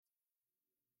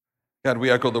God,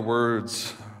 we echo the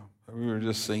words that we were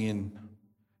just singing.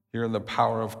 Here in the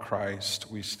power of Christ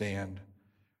we stand.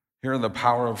 Here in the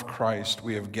power of Christ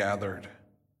we have gathered.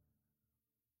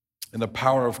 In the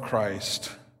power of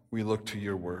Christ we look to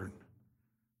your word.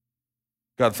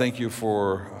 God, thank you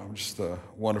for just the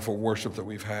wonderful worship that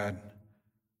we've had.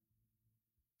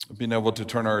 Being able to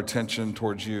turn our attention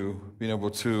towards you, being able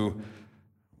to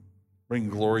bring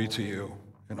glory to you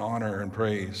and honor and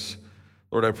praise.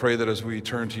 Lord, I pray that as we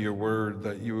turn to your word,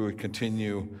 that you would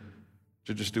continue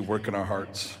to just do work in our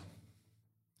hearts.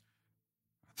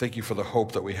 Thank you for the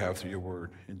hope that we have through your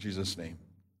word. In Jesus' name,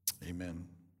 amen.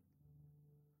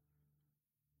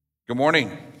 Good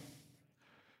morning.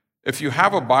 If you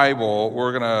have a Bible,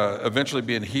 we're going to eventually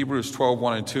be in Hebrews 12,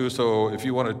 1 and 2. So if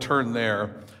you want to turn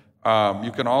there,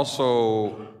 you can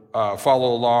also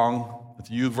follow along with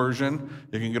the youth version.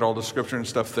 You can get all the scripture and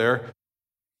stuff there.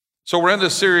 So we're in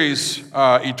this series,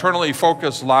 Eternally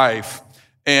Focused Life.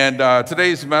 And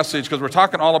today's message, because we're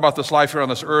talking all about this life here on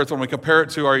this earth when we compare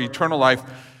it to our eternal life.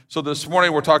 So this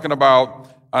morning we're talking about,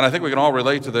 and I think we can all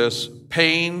relate to this,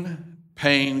 pain,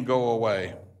 go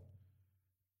away.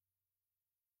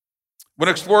 When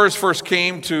explorers first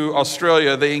came to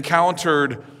Australia, they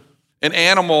encountered an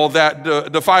animal that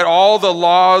defied all the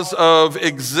laws of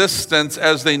existence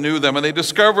as they knew them. And they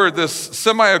discovered this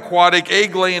semi-aquatic,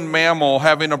 egg-laying mammal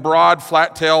having a broad,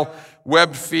 flat tail,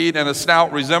 webbed feet, and a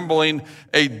snout resembling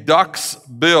a duck's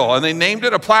bill. And they named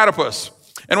it a platypus.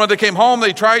 And when they came home,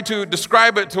 they tried to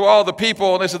describe it to all the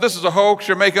people. And they said, this is a hoax.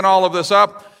 You're making all of this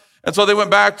up. And so they went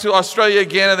back to Australia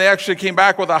again, and they actually came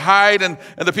back with a hide, and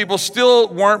the people still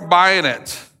weren't buying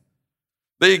it.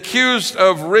 They accused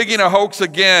of rigging a hoax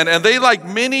again, and they, like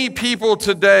many people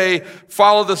today,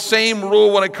 follow the same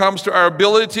rule when it comes to our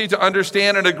ability to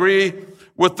understand and agree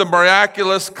with the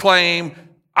miraculous claim,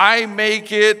 I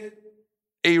make it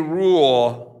a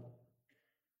rule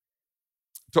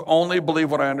to only believe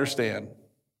what I understand.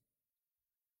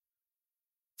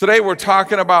 Today we're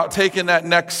talking about taking that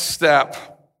next step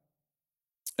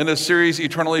in this series,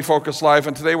 Eternally Focused Life,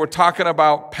 and today we're talking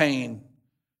about pain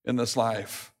in this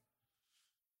life.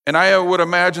 And I would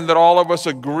imagine that all of us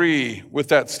agree with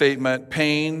that statement,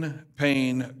 pain,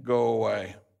 go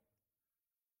away.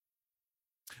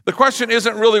 The question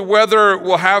isn't really whether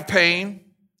we'll have pain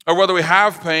or whether we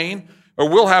have pain or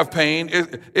will have pain.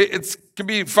 It can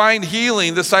be find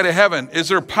healing this side of heaven. Is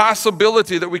there a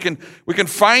possibility that we can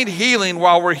find healing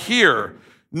while we're here,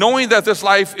 knowing that this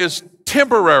life is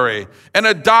temporary and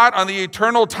a dot on the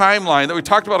eternal timeline that we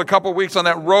talked about a couple of weeks on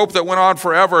that rope that went on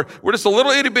forever? We're just a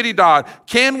little itty bitty dot.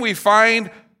 Can we find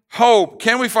hope?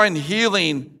 Can we find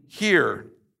healing here?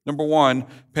 Number one,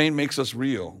 pain makes us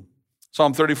real.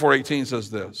 Psalm 34:18 says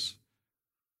this: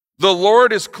 the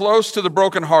Lord is close to the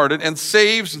brokenhearted and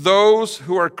saves those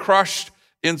who are crushed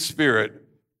in spirit.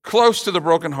 Close to the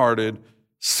brokenhearted,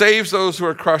 saves those who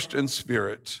are crushed in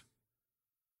spirit.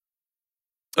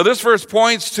 Now, this verse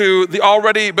points to the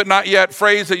already but not yet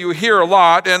phrase that you hear a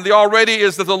lot, and the already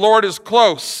is that the Lord is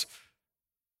close.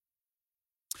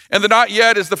 And the not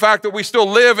yet is the fact that we still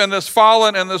live in this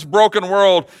fallen and this broken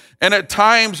world, and at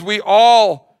times we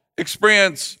all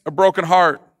experience a broken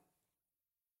heart.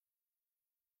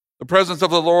 The presence of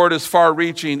the Lord is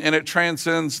far-reaching, and it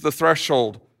transcends the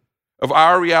threshold of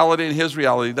our reality and his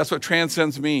reality. That's what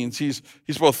transcends means. He's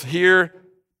both here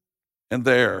and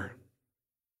there,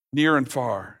 near and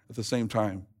far at the same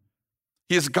time.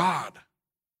 He is God,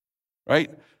 right?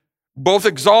 Both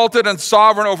exalted and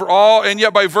sovereign over all, and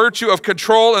yet by virtue of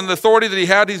control and the authority that he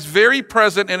had, he's very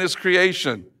present in his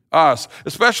creation, us,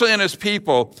 especially in his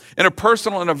people, in a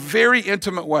personal and a very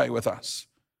intimate way with us.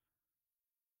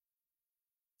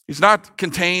 He's not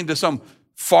contained to some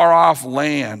far-off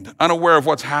land, unaware of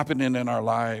what's happening in our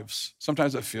lives.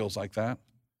 Sometimes it feels like that.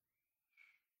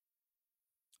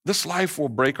 This life will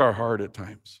break our heart at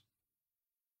times.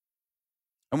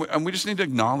 And we just need to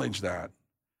acknowledge that.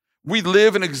 We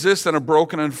live and exist in a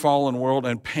broken and fallen world,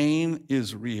 and pain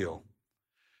is real.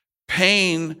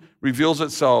 Pain reveals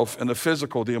itself in the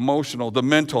physical, the emotional, the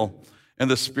mental, and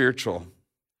the spiritual.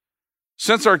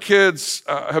 Since our kids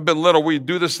have been little, we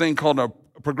do this thing called a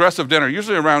progressive dinner,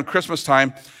 usually around Christmas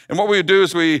time. And what we would do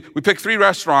is we pick 3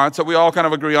 restaurants that we all kind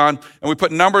of agree on, and we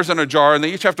put numbers in a jar, and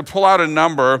they each have to pull out a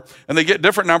number, and they get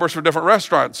different numbers for different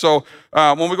restaurants. So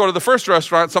when we go to the first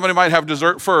restaurant, somebody might have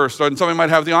dessert first, or somebody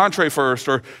might have the entree first,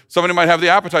 or somebody might have the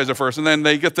appetizer first, and then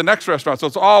they get the next restaurant. So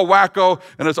it's all wacko,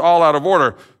 and it's all out of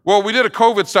order. Well, we did a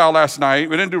COVID style last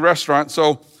night. We didn't do restaurants,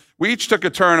 so we each took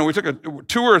a turn, and we took a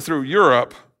tour through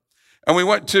Europe. And we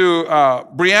went to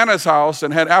Brianna's house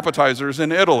and had appetizers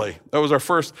in Italy. That was our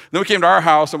first. Then we came to our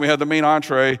house and we had the main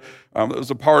entree that was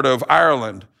a part of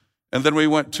Ireland. And then we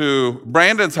went to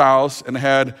Brandon's house and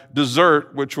had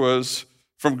dessert, which was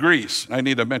from Greece. I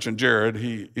need to mention Jared.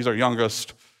 He's our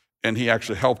youngest, and he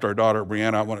actually helped our daughter,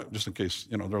 Brianna. I want to, just in case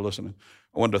they're listening,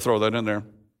 I wanted to throw that in there.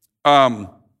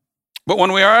 But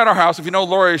when we are at our house, if you know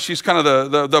Lori, she's kind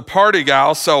of the party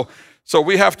gal. So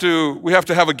we have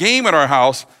to have a game at our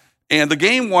house. And the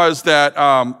game was that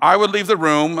I would leave the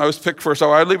room. I was picked first,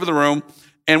 so I'd leave the room.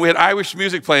 And we had Irish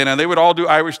music playing, and they would all do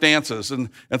Irish dances. And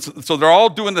so they're all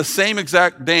doing the same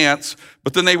exact dance,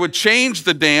 but then they would change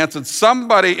the dance, and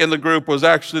somebody in the group was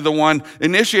actually the one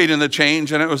initiating the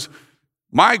change, and it was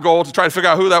my goal to try to figure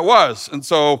out who that was. And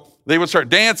so they would start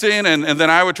dancing, and then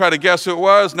I would try to guess who it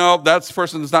was. No, that's the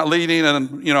person that's not leading,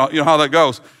 and you know how that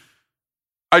goes.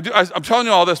 I'm telling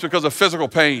you all this because of physical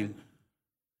pain.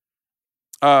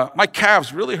 My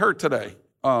calves really hurt today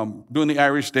doing the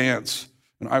Irish dance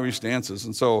and Irish dances,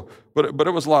 and so, but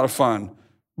it was a lot of fun.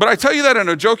 But I tell you that in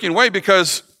a joking way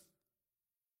because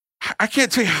I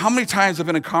can't tell you how many times I've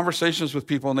been in conversations with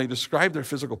people and they describe their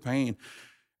physical pain,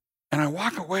 and I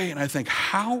walk away and I think,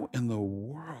 how in the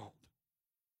world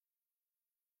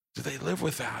do they live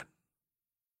with that?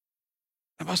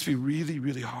 That must be really,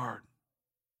 really hard.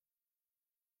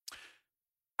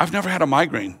 I've never had a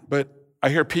migraine, but I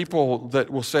hear people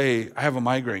that will say, I have a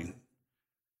migraine.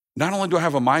 Not only do I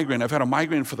have a migraine, I've had a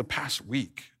migraine for the past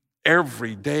week.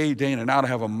 Every day, day in and out, I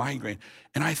have a migraine.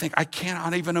 And I think, I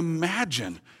cannot even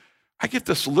imagine. I get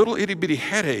this little itty bitty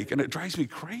headache and it drives me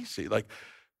crazy. Like,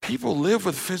 people live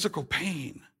with physical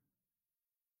pain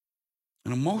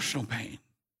and emotional pain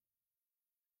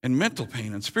and mental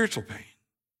pain and spiritual pain.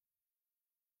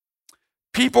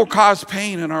 People cause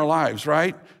pain in our lives,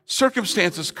 right?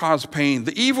 Circumstances cause pain.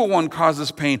 The evil one causes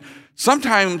pain.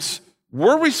 Sometimes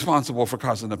we're responsible for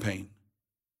causing the pain.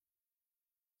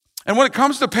 And when it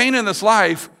comes to pain in this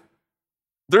life,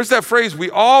 there's that phrase, we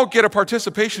all get a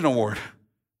participation award.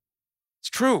 It's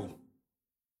true.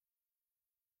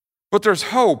 But there's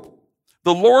hope.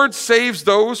 The Lord saves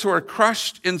those who are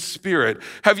crushed in spirit.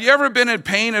 Have you ever been in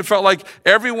pain and felt like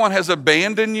everyone has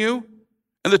abandoned you?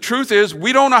 And the truth is,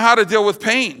 we don't know how to deal with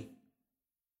pain.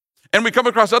 And we come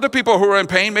across other people who are in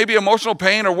pain, maybe emotional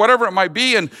pain or whatever it might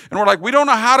be, and we're like, we don't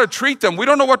know how to treat them. We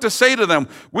don't know what to say to them.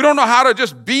 We don't know how to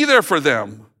just be there for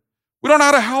them. We don't know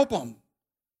how to help them.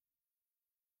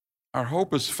 Our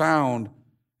hope is found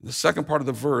in the second part of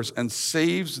the verse, and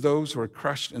saves those who are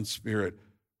crushed in spirit.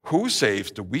 Who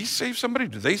saves? Do we save somebody?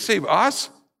 Do they save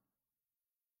us?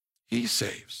 He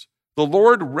saves. The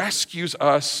Lord rescues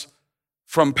us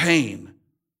from pain.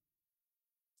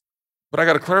 But I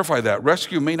got to clarify that.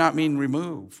 Rescue may not mean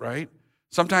remove, right?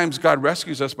 Sometimes God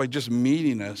rescues us by just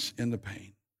meeting us in the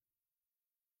pain.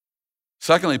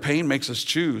 Secondly, pain makes us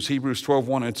choose. Hebrews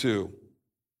 12:1 and 2.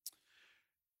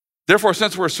 Therefore,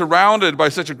 since we're surrounded by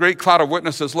such a great cloud of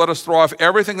witnesses, let us throw off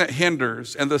everything that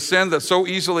hinders and the sin that so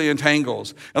easily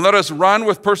entangles, and let us run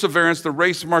with perseverance the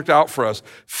race marked out for us,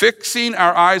 fixing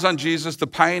our eyes on Jesus, the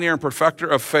pioneer and perfecter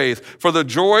of faith. For the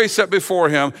joy set before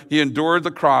him, he endured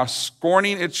the cross,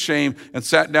 scorning its shame, and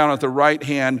sat down at the right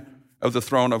hand of the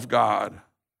throne of God.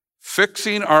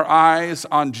 Fixing our eyes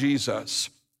on Jesus.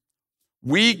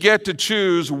 We get to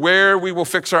choose where we will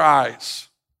fix our eyes.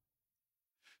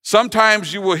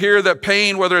 Sometimes you will hear that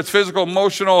pain, whether it's physical,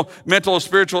 emotional, mental, or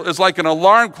spiritual, is like an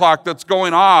alarm clock that's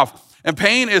going off. And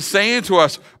pain is saying to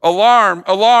us, alarm,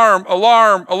 alarm,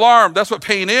 alarm, alarm. That's what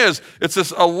pain is. It's this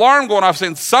alarm going off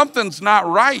saying something's not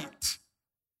right.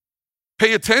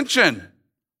 Pay attention.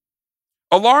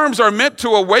 Alarms are meant to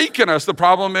awaken us. The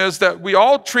problem is that we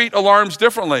all treat alarms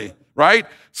differently, right?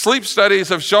 Sleep studies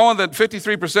have shown that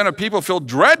 53% of people feel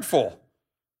dreadful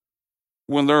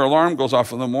when their alarm goes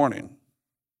off in the morning.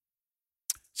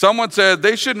 Someone said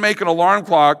they should make an alarm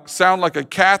clock sound like a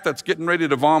cat that's getting ready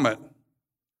to vomit.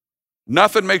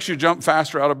 Nothing makes you jump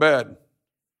faster out of bed.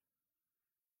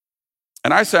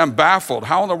 And I say, I'm baffled.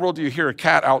 How in the world do you hear a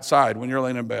cat outside when you're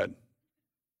laying in bed?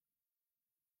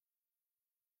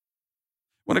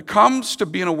 When it comes to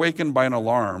being awakened by an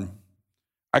alarm,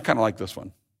 I kind of like this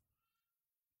one.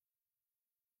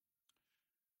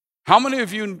 How many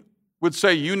of you would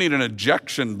say you need an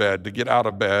ejection bed to get out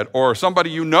of bed, or somebody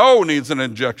you know needs an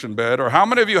ejection bed, or how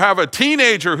many of you have a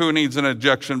teenager who needs an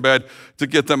ejection bed to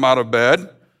get them out of bed?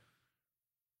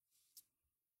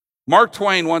 Mark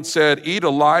Twain once said, eat a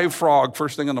live frog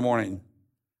first thing in the morning,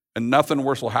 and nothing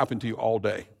worse will happen to you all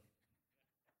day.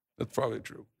 That's probably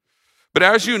true. But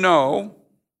as you know,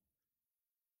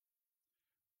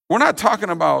 we're not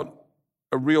talking about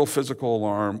a real physical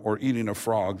alarm or eating a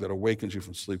frog that awakens you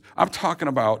from sleep. I'm talking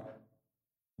about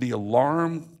the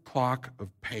alarm clock of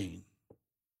pain.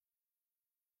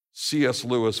 C.S.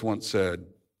 Lewis once said,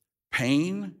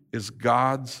 pain is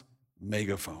God's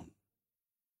megaphone.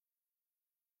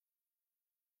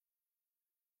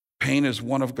 Pain is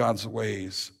one of God's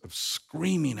ways of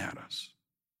screaming at us.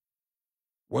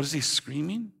 What is he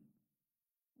screaming?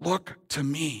 Look to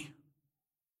me.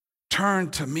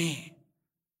 Turn to me.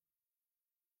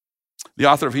 The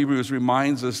author of Hebrews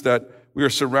reminds us that we are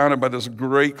surrounded by this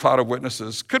great cloud of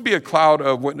witnesses. Could be a cloud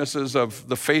of witnesses of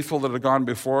the faithful that have gone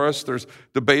before us. There's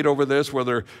debate over this,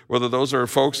 whether those are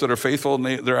folks that are faithful and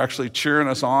they're actually cheering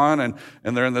us on and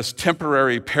they're in this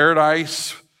temporary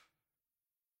paradise.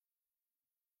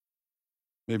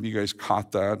 Maybe you guys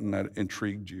caught that and that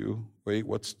intrigued you. Wait,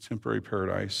 what's temporary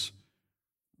paradise?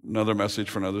 Another message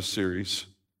for another series.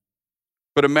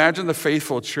 But imagine the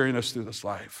faithful cheering us through this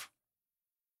life.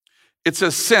 It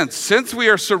says, since we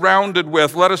are surrounded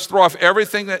with, let us throw off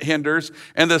everything that hinders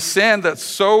and the sin that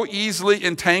so easily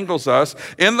entangles us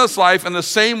in this life. In the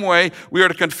same way, we are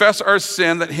to confess our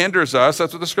sin that hinders us.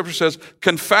 That's what the scripture says.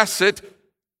 Confess it,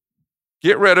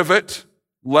 get rid of it,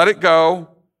 let it go.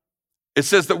 It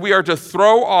says that we are to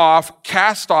throw off,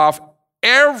 cast off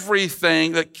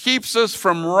everything that keeps us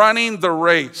from running the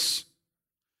race.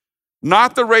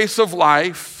 Not the race of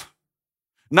life,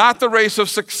 not the race of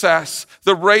success,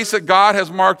 the race that God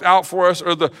has marked out for us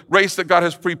or the race that God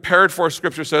has prepared for us.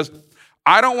 Scripture says,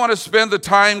 I don't want to spend the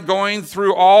time going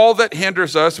through all that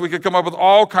hinders us. We could come up with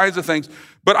all kinds of things.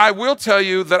 But I will tell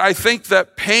you that I think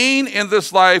that pain in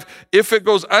this life, if it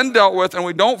goes undealt with and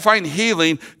we don't find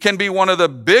healing, can be one of the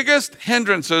biggest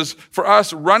hindrances for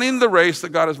us running the race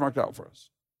that God has marked out for us.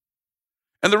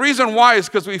 And the reason why is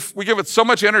because we give it so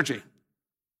much energy.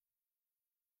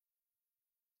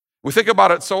 We think about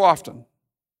it so often.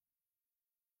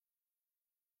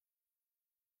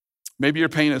 Maybe your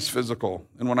pain is physical.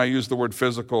 And when I use the word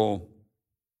physical,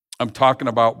 I'm talking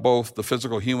about both the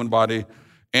physical human body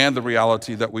and the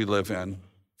reality that we live in.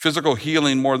 Physical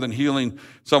healing more than healing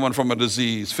someone from a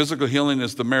disease. Physical healing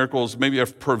is the miracles, maybe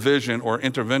of provision or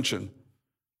intervention.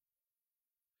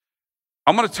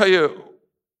 I'm going to tell you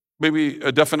maybe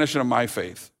a definition of my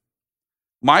faith.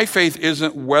 My faith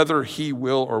isn't whether he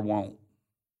will or won't.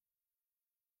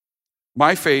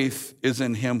 My faith is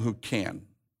in him who can.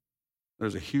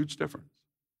 There's a huge difference.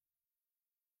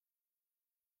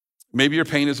 Maybe your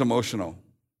pain is emotional.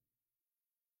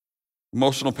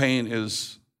 Emotional pain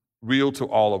is real to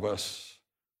all of us.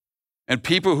 And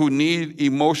people who need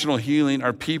emotional healing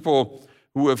are people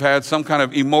who have had some kind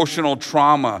of emotional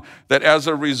trauma that as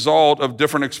a result of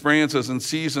different experiences and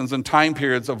seasons and time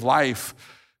periods of life,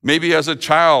 maybe as a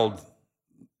child,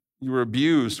 you were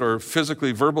abused or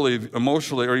physically, verbally,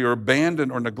 emotionally, or you're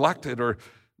abandoned or neglected, or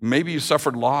maybe you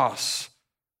suffered loss.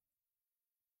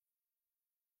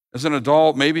 As an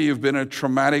adult, maybe you've been in a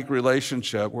traumatic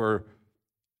relationship where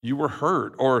you were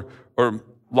hurt, or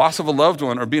loss of a loved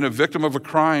one, or being a victim of a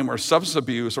crime, or substance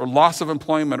abuse, or loss of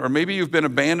employment, or maybe you've been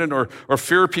abandoned or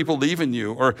fear of people leaving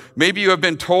you, or maybe you have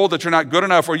been told that you're not good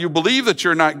enough, or you believe that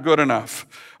you're not good enough.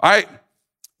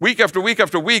 Week after week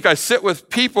after week, I sit with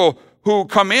people who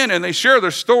come in and they share their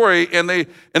story, and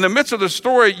in the midst of the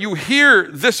story, you hear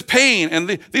this pain, and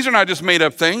these are not just made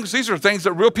up things. These are things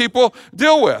that real people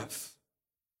deal with.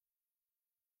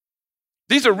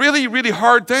 These are really, really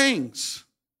hard things.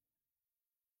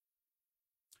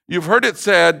 You've heard it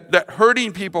said that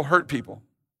hurting people hurt people.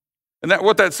 And that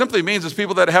what that simply means is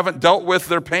people that haven't dealt with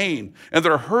their pain and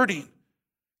they're hurting.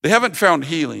 They haven't found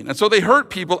healing. And so they hurt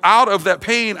people out of that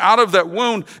pain, out of that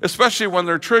wound, especially when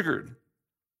they're triggered.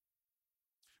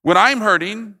 When I'm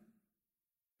hurting,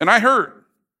 and I hurt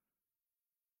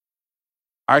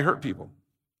people.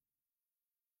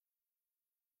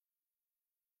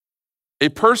 A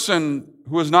person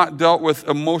who has not dealt with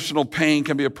emotional pain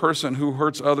can be a person who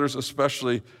hurts others,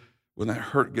 especially when that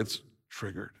hurt gets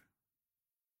triggered.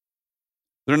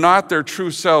 They're not their true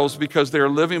selves because they are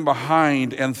living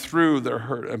behind and through their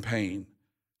hurt and pain,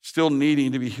 still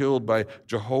needing to be healed by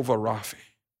Jehovah Rapha.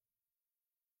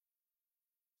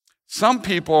 Some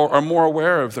people are more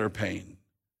aware of their pain.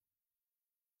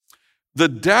 The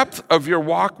depth of your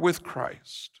walk with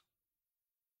Christ,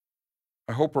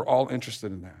 I hope we're all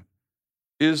interested in that,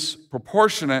 is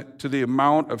proportionate to the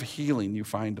amount of healing you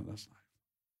find in this life.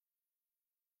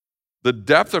 The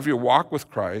depth of your walk with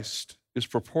Christ is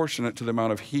proportionate to the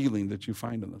amount of healing that you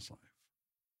find in this life.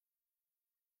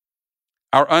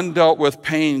 Our undealt with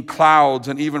pain clouds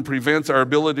and even prevents our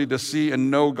ability to see and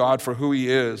know God for who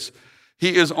he is.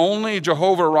 He is only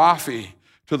Jehovah Rapha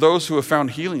to those who have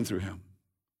found healing through him.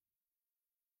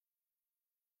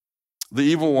 The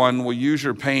evil one will use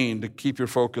your pain to keep your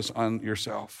focus on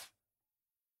yourself.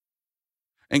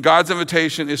 And God's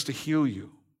invitation is to heal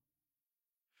you.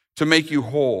 to make you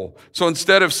whole. So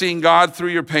instead of seeing God through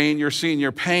your pain, you're seeing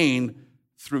your pain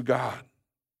through God.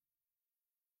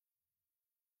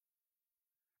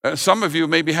 Some of you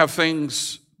maybe have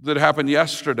things that happened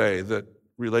yesterday that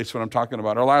relates to what I'm talking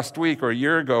about, or last week, or a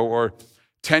year ago, or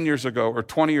 10 years ago, or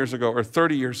 20 years ago, or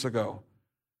 30 years ago.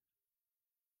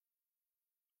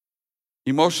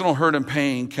 Emotional hurt and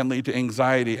pain can lead to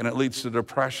anxiety, and it leads to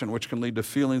depression, which can lead to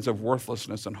feelings of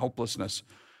worthlessness and hopelessness.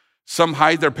 Some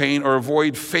hide their pain or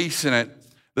avoid facing it,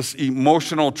 this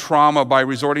emotional trauma, by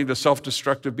resorting to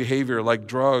self-destructive behavior like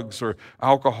drugs or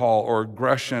alcohol or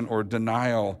aggression or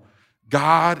denial.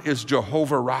 God is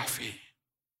Jehovah Rapha,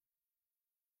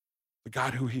 the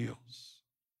God who heals.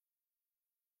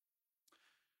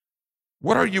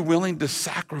 What are you willing to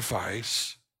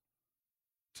sacrifice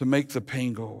to make the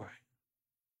pain go away?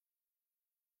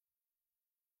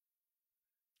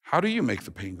 How do you make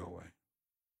the pain go away?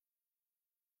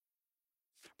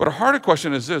 But a harder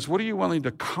question is this: what are you willing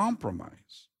to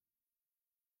compromise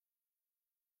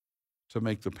to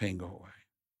make the pain go away?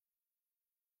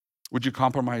 Would you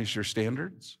compromise your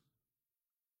standards,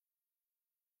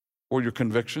 or your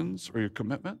convictions, or your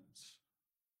commitments?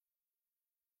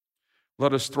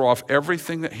 Let us throw off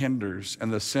everything that hinders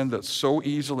and the sin that so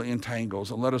easily entangles,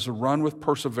 and let us run with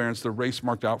perseverance the race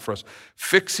marked out for us,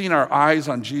 fixing our eyes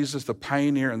on Jesus, the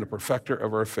pioneer and the perfecter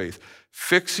of our faith.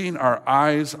 Fixing our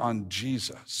eyes on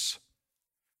Jesus.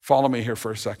 Follow me here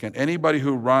for a second. Anybody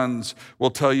who runs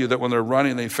will tell you that when they're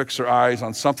running, they fix their eyes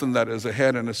on something that is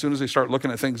ahead, and as soon as they start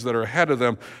looking at things that are ahead of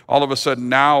them, all of a sudden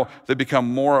now they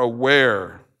become more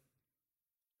aware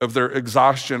of their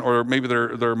exhaustion, or maybe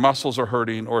their muscles are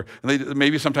hurting, or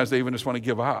maybe sometimes they even just want to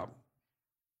give up.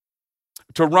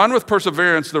 To run with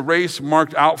perseverance the race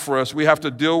marked out for us, we have to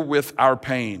deal with our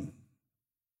pain.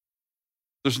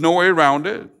 There's no way around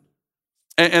it.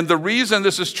 And the reason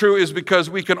this is true is because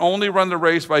we can only run the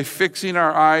race by fixing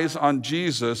our eyes on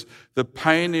Jesus, the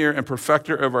pioneer and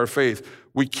perfecter of our faith.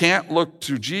 We can't look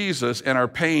to Jesus and our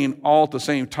pain all at the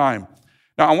same time.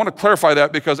 Now, I want to clarify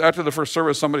that, because after the first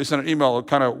service, somebody sent an email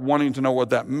kind of wanting to know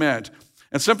what that meant.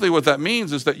 And simply what that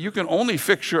means is that you can only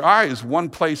fix your eyes one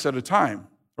place at a time,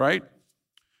 right?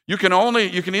 You can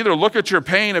either look at your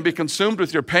pain and be consumed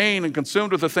with your pain and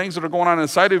consumed with the things that are going on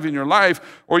inside of you in your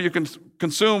life, or you can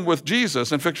consume with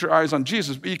Jesus and fix your eyes on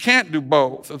Jesus. But you can't do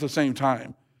both at the same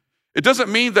time. It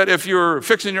doesn't mean that if you're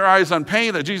fixing your eyes on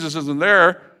pain that Jesus isn't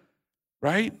there,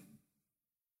 right?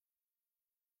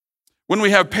 When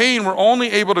we have pain, we're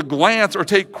only able to glance or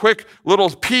take quick little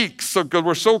peeks because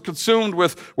we're so consumed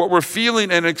with what we're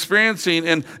feeling and experiencing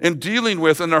and dealing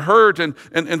with, and the hurt.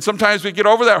 And sometimes we get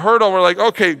over that hurdle. And we're like,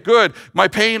 okay, good. My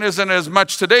pain isn't as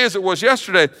much today as it was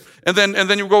yesterday. And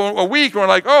then you go a week and we're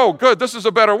like, oh, good, this is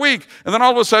a better week. And then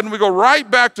all of a sudden we go right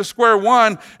back to square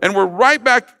one, and we're right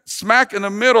back smack in the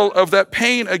middle of that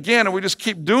pain again. And we just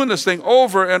keep doing this thing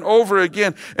over and over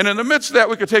again. And in the midst of that,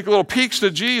 we could take little peeks to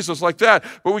Jesus like that,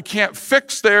 but we can't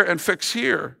fix there and fix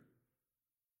here.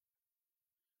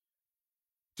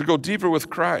 To go deeper with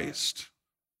Christ,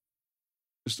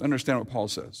 just understand what Paul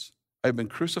says. I've been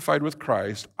crucified with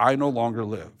Christ. I no longer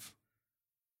live.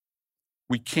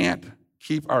 We can't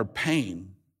keep our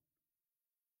pain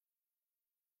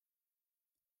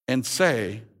and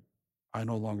say, I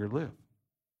no longer live.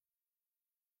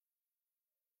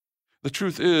 The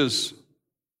truth is,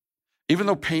 even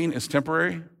though pain is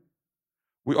temporary,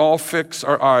 we all fix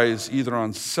our eyes either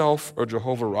on self or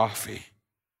Jehovah Rapha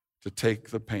to take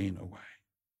the pain away.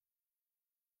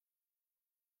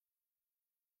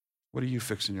 What are you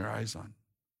fixing your eyes on?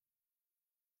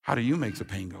 How do you make the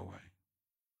pain go away?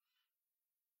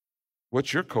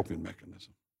 What's your coping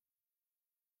mechanism?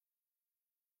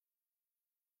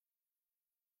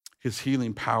 His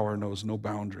healing power knows no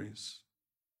boundaries.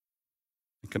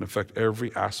 It can affect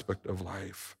every aspect of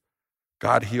life.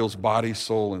 God heals body,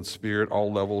 soul, and spirit,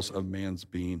 all levels of man's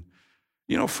being.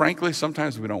 You know, frankly,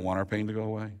 sometimes we don't want our pain to go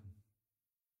away.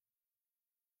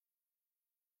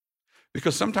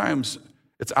 Because sometimes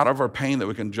it's out of our pain that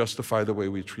we can justify the way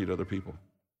we treat other people.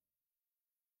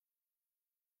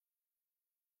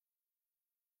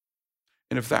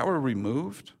 And if that were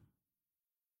removed,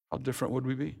 how different would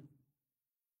we be?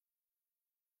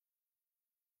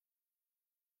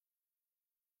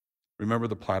 Remember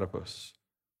the platypus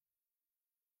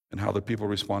and how the people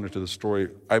responded to the story.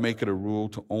 I make it a rule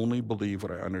to only believe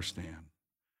what I understand.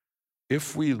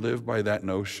 If we live by that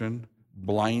notion,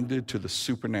 blinded to the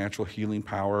supernatural healing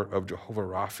power of Jehovah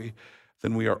Rapha,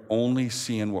 then we are only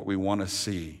seeing what we want to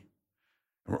see.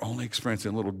 And we're only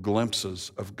experiencing little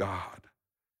glimpses of God.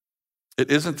 It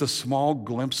isn't the small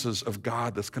glimpses of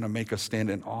God that's going to make us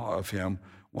stand in awe of him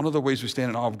one of the ways we stand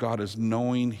in awe of God is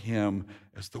knowing him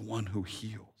as the one who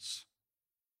heals.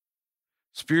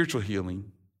 Spiritual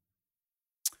healing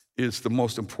is the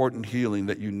most important healing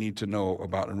that you need to know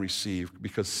about and receive,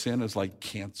 because sin is like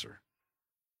cancer.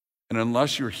 And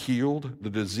unless you're healed, the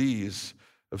disease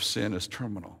of sin is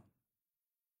terminal.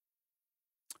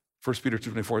 1 Peter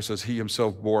 2:24 says, he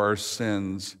himself bore our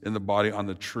sins in the body on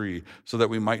the tree so that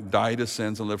we might die to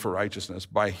sins and live for righteousness.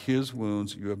 By his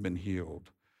wounds you have been healed.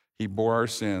 He bore our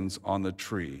sins on the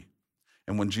tree.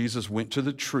 And when Jesus went to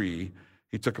the tree,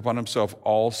 he took upon himself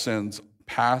all sins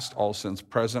past, all sins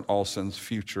present, all sins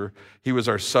future. He was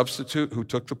our substitute who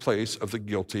took the place of the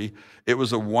guilty. It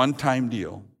was a one-time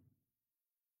deal.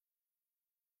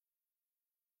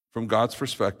 From God's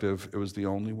perspective, it was the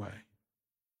only way.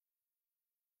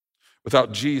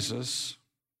 Without Jesus,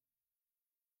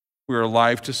 we are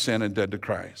alive to sin and dead to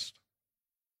Christ.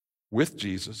 With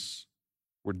Jesus,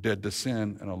 we're dead to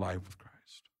sin and alive with Christ.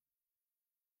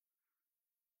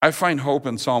 I find hope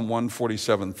in Psalm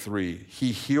 147:3.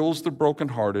 He heals the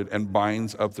brokenhearted and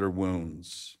binds up their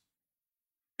wounds.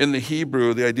 In the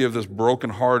Hebrew, the idea of this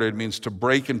brokenhearted means to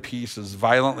break in pieces,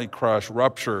 violently crush,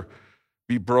 rupture,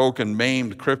 be broken,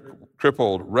 maimed,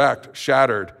 crippled, wrecked,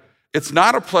 shattered. It's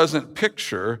not a pleasant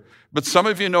picture, but some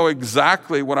of you know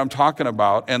exactly what I'm talking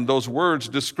about, and those words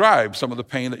describe some of the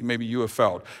pain that maybe you have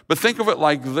felt. But think of it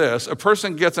like this. A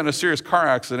person gets in a serious car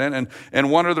accident, and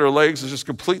one of their legs is just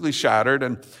completely shattered,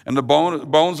 and the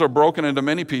bones are broken into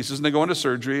many pieces, and they go into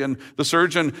surgery, and the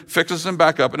surgeon fixes them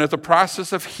back up, and it's the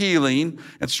process of healing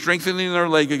and strengthening their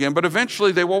leg again, but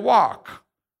eventually they will walk.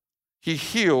 He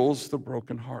heals the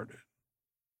brokenhearted.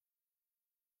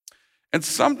 And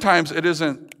sometimes it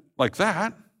isn't like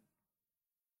that.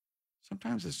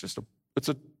 Sometimes it's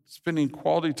spending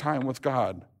quality time with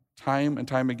God, time and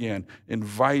time again,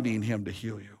 inviting him to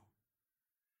heal you.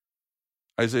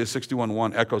 Isaiah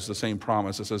 61:1 echoes the same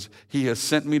promise. It says, he has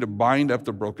sent me to bind up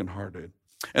the brokenhearted.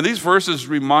 And these verses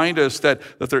remind us that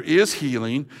there is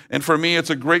healing. And for me, it's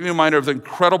a great reminder of the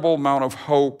incredible amount of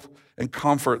hope and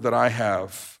comfort that I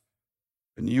have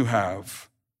and you have,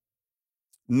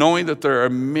 knowing that there are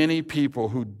many people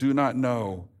who do not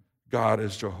know God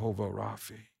as Jehovah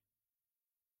Rapha.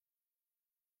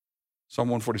 Psalm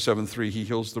 147:3, he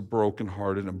heals the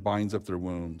brokenhearted and binds up their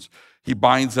wounds. He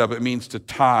binds up, it means to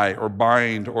tie or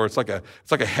bind, or it's like a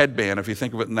headband if you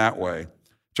think of it in that way,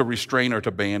 to restrain or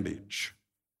to bandage.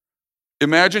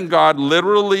 Imagine God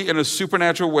literally in a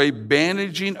supernatural way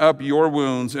bandaging up your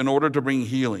wounds in order to bring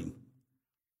healing.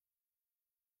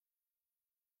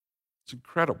 It's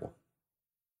incredible.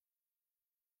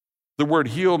 The word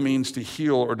heal means to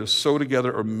heal or to sew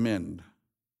together or mend.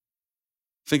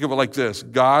 Think of it like this.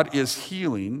 God is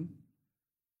healing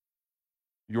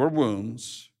your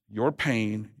wounds, your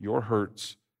pain, your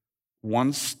hurts,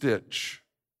 one stitch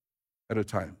at a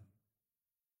time.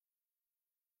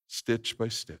 Stitch by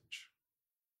stitch.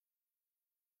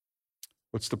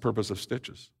 What's the purpose of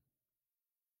stitches?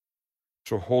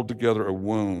 To hold together a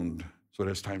wound so it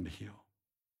has time to heal.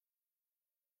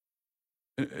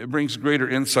 It brings greater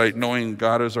insight knowing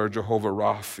God is our Jehovah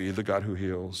Rapha, the God who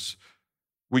heals.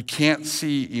 We can't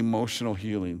see emotional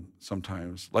healing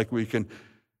sometimes, like we can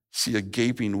see a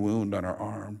gaping wound on our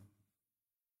arm.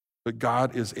 But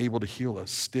God is able to heal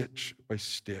us stitch by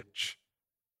stitch.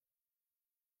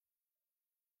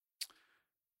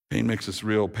 Pain makes us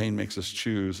real. Pain makes us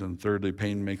choose. And thirdly,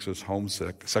 pain makes us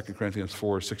homesick. 2 Corinthians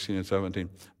 4:16 and 17.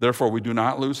 Therefore, we do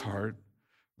not lose heart.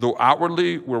 Though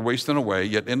outwardly we're wasting away,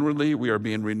 yet inwardly we are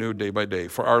being renewed day by day.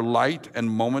 For our light and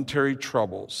momentary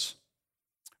troubles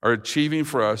are achieving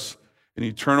for us an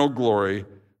eternal glory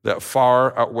that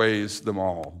far outweighs them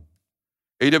all.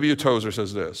 A.W. Tozer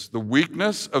says this, the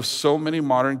weakness of so many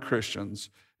modern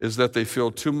Christians is that they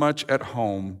feel too much at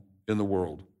home in the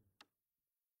world.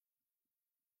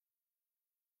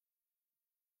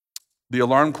 The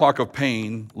alarm clock of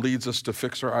pain leads us to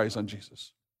fix our eyes on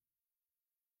Jesus,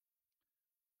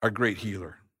 our great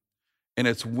healer. And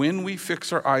it's when we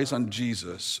fix our eyes on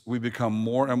Jesus, we become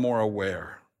more and more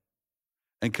aware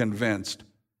and convinced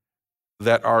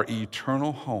that our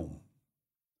eternal home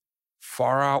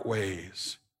far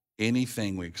outweighs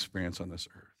anything we experience on this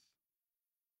earth.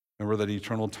 Remember that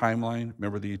eternal timeline?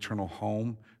 Remember the eternal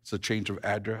home? It's a change of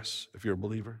address if you're a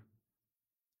believer.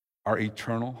 Our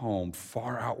eternal home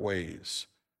far outweighs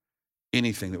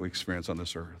anything that we experience on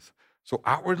this earth. So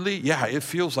outwardly, yeah, it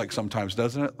feels like sometimes,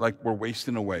 doesn't it? Like we're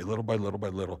wasting away little by little by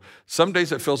little. Some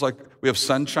days it feels like we have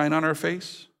sunshine on our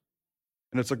face,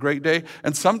 and it's a great day.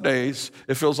 And some days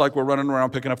it feels like we're running around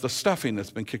picking up the stuffing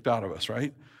that's been kicked out of us,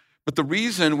 right? But the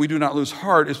reason we do not lose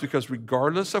heart is because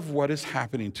regardless of what is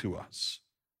happening to us,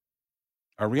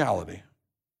 our reality,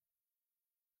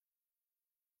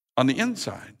 on the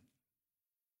inside.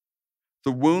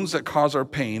 The wounds that cause our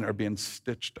pain are being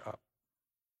stitched up.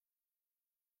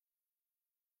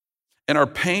 And our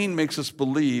pain makes us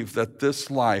believe that this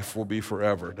life will be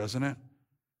forever, doesn't it?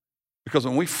 Because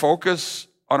when we focus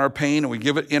on our pain and we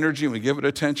give it energy and we give it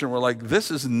attention, we're like,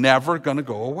 this is never going to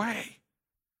go away.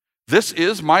 This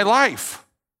is my life.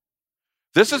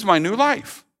 This is my new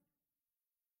life.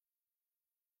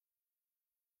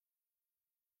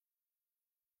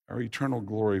 Our eternal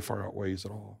glory far outweighs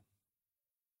it all.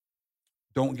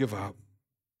 Don't give up.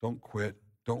 Don't quit.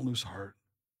 Don't lose heart.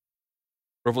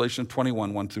 Revelation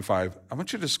 21, 1-5. I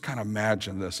want you to just kind of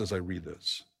imagine this as I read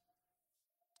this.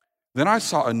 Then I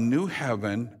saw a new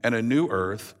heaven and a new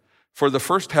earth, for the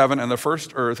first heaven and the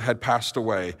first earth had passed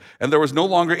away, and there was no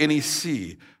longer any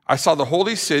sea. I saw the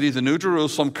holy city, the new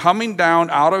Jerusalem, coming down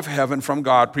out of heaven from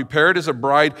God, prepared as a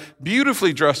bride,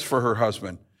 beautifully dressed for her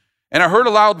husband. And I heard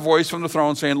a loud voice from the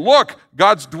throne saying, look,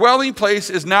 God's dwelling place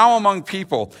is now among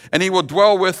people, and he will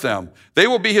dwell with them. They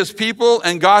will be his people,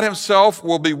 and God himself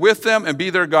will be with them and be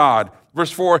their God.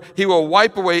 Verse 4, he will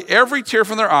wipe away every tear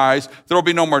from their eyes. There will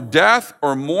be no more death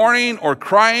or mourning or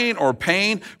crying or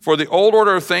pain, for the old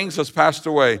order of things has passed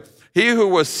away. He who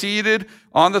was seated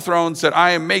on the throne said,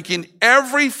 I am making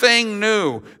everything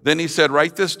new. Then he said,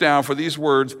 write this down, for these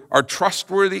words are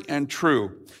trustworthy and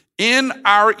true. In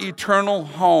our eternal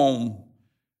home,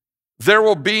 there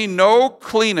will be no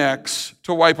Kleenex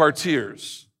to wipe our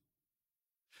tears.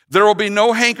 There will be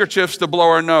no handkerchiefs to blow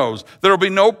our nose. There will be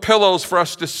no pillows for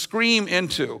us to scream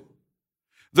into.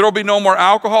 There will be no more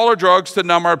alcohol or drugs to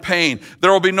numb our pain.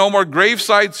 There will be no more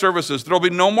graveside services. There will be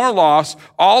no more loss.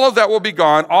 All of that will be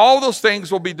gone. All of those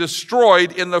things will be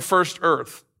destroyed in the first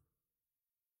earth.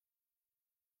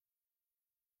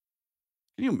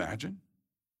 Can you imagine?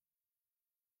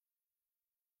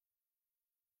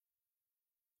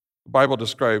 The Bible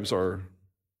describes our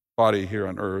body here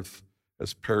on earth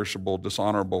as perishable,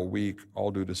 dishonorable, weak,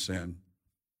 all due to sin.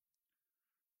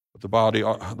 But the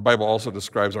Bible also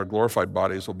describes our glorified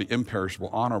bodies will be imperishable,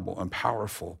 honorable, and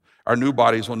powerful. Our new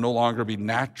bodies will no longer be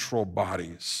natural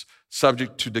bodies,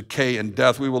 subject to decay and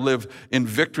death. We will live in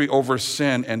victory over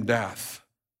sin and death,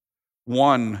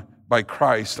 won by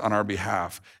Christ on our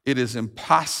behalf. It is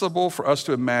impossible for us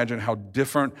to imagine how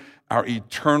different our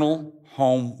eternal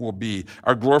home will be.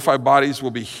 Our glorified bodies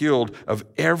will be healed of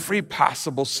every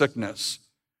possible sickness.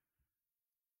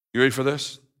 You ready for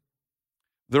this?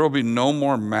 There will be no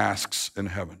more masks in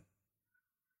heaven.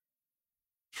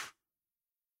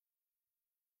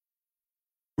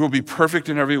 We will be perfect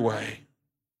in every way.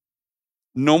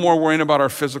 No more worrying about our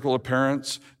physical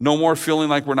appearance. No more feeling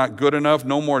like we're not good enough.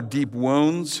 No more deep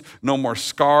wounds. No more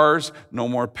scars. No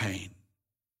more pain.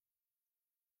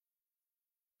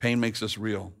 Pain makes us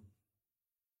real.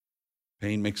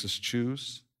 Pain makes us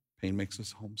choose. Pain makes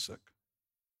us homesick.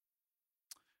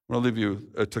 I'm going to leave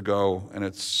you to go, and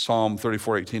it's Psalm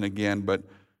 34:18 again, but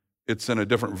it's in a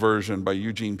different version by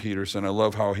Eugene Peterson. I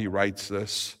love how he writes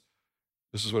this.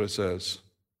 This is what it says.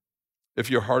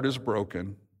 If your heart is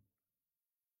broken,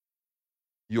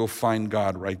 you'll find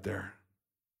God right there.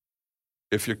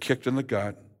 If you're kicked in the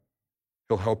gut,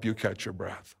 he'll help you catch your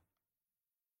breath.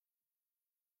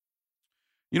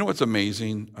 You know what's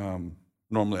amazing?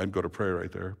 Normally I'd go to prayer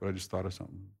right there, but I just thought of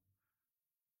something.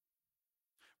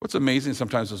 What's amazing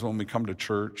sometimes is when we come to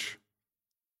church,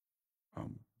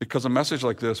 because a message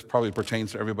like this probably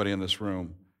pertains to everybody in this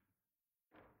room,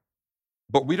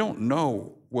 but we don't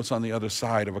know what's on the other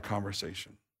side of a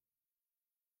conversation.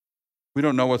 We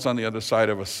don't know what's on the other side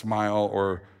of a smile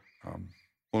or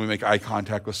when we make eye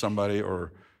contact with somebody,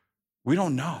 or we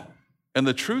don't know. And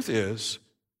the truth is,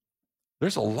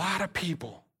 there's a lot of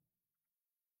people,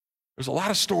 there's a lot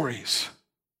of stories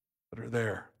that are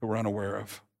there that we're unaware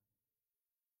of.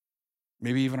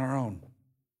 Maybe even our own.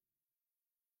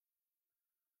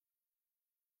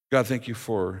 God, thank you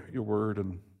for your word,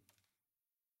 and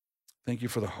thank you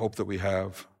for the hope that we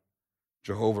have.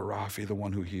 Jehovah Rapha, the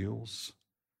one who heals.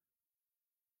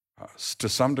 To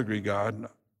some degree, God,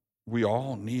 we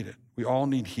all need it. We all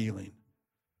need healing.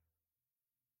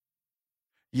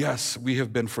 Yes, we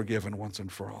have been forgiven once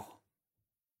and for all.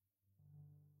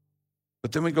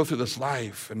 But then we go through this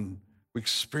life and we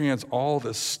experience all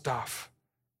this stuff.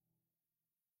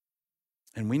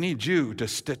 And we need you to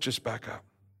stitch us back up.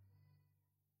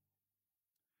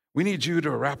 We need you to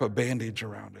wrap a bandage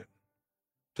around it,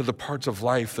 to the parts of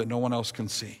life that no one else can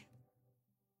see.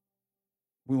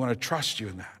 We want to trust you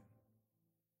in that.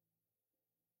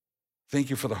 Thank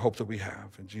you for the hope that we have.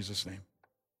 In Jesus' name,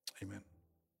 amen.